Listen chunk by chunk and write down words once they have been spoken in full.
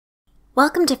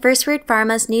Welcome to FirstWord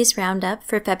Pharma's News Roundup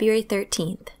for February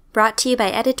 13th, brought to you by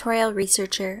editorial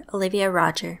researcher Olivia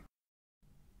Roger.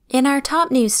 In our top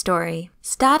news story,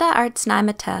 Stada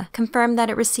Arzneimittel confirmed that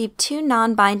it received two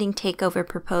non-binding takeover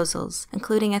proposals,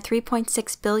 including a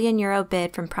 €3.6 billion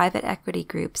bid from private equity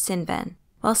group Cinven.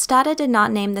 While Stada did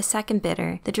not name the second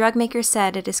bidder, the drug maker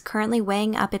said it is currently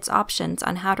weighing up its options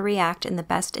on how to react in the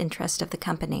best interest of the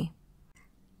company.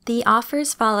 The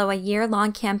offers follow a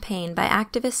year-long campaign by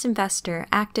activist investor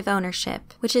Active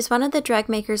Ownership, which is one of the drug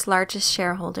maker's largest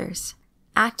shareholders.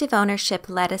 Active Ownership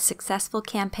led a successful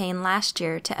campaign last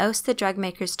year to oust the drug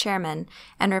maker's chairman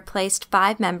and replaced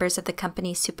 5 members of the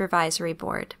company's supervisory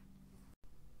board.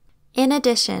 In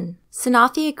addition,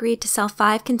 Sanofi agreed to sell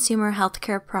 5 consumer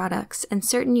healthcare products in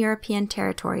certain European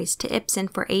territories to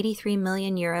Ipsen for €83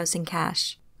 million in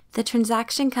cash. The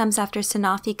transaction comes after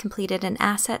Sanofi completed an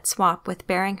asset swap with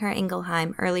Boehringer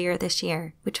Ingelheim earlier this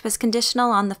year, which was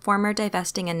conditional on the former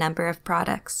divesting a number of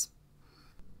products.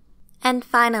 And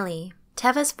finally,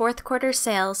 Teva's fourth quarter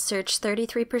sales surged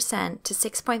 33% to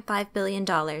 $6.5 billion,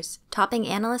 topping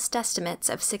analyst estimates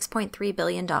of $6.3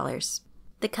 billion.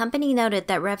 The company noted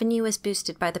that revenue was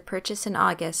boosted by the purchase in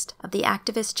August of the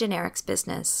activist generics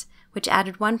business, which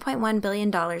added $1.1 billion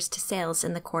to sales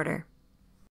in the quarter.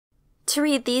 To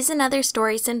read these and other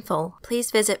stories in full,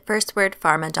 please visit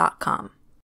FirstWordPharma.com.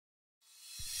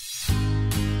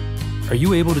 Are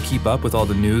you able to keep up with all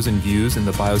the news and views in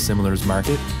the biosimilars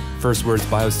market? FirstWord's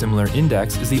Biosimilar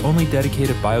Index is the only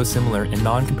dedicated biosimilar and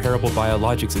non-comparable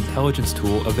biologics intelligence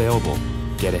tool available.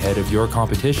 Get ahead of your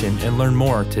competition and learn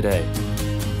more today.